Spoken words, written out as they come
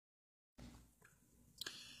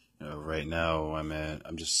Right now,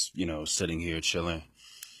 I'm just, sitting here chilling,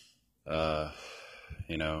 uh,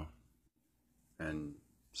 you know, and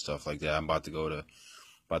stuff like that. I'm about to go to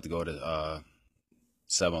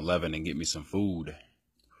 7-Eleven and get me some food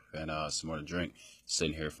and some more to drink.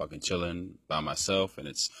 Sitting here fucking chilling by myself, and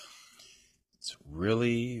it's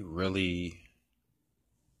really, really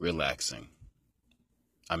relaxing.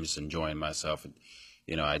 I'm just enjoying myself.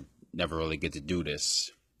 I never really get to do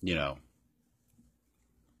this, you know,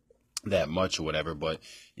 that much or whatever, but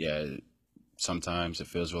yeah, sometimes it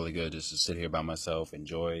feels really good just to sit here by myself,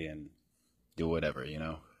 enjoy and do whatever.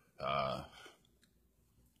 Uh,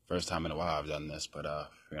 First time in a while I've done this, but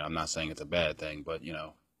I'm not saying it's a bad thing, but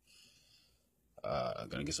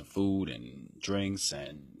gonna get some food and drinks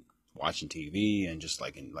and watching TV and just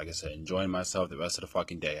like I said, enjoying myself the rest of the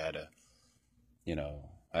fucking day. I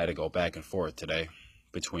had to go back and forth today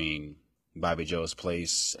between Bobby Joe's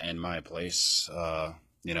place and my place,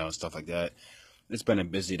 stuff like that. It's been a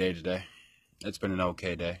busy day today. It's been an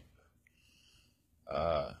okay day.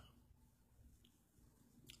 Uh,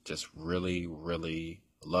 just really, really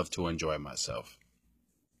love to enjoy myself.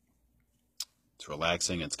 It's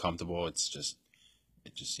relaxing. It's comfortable. It's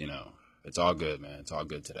all good, man. It's all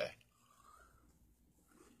good today.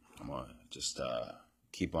 I'm gonna just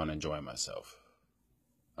keep on enjoying myself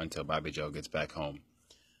until Bobby Joe gets back home.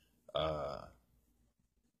 Uh,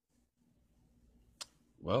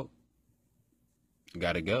 well,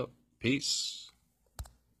 gotta go. Peace.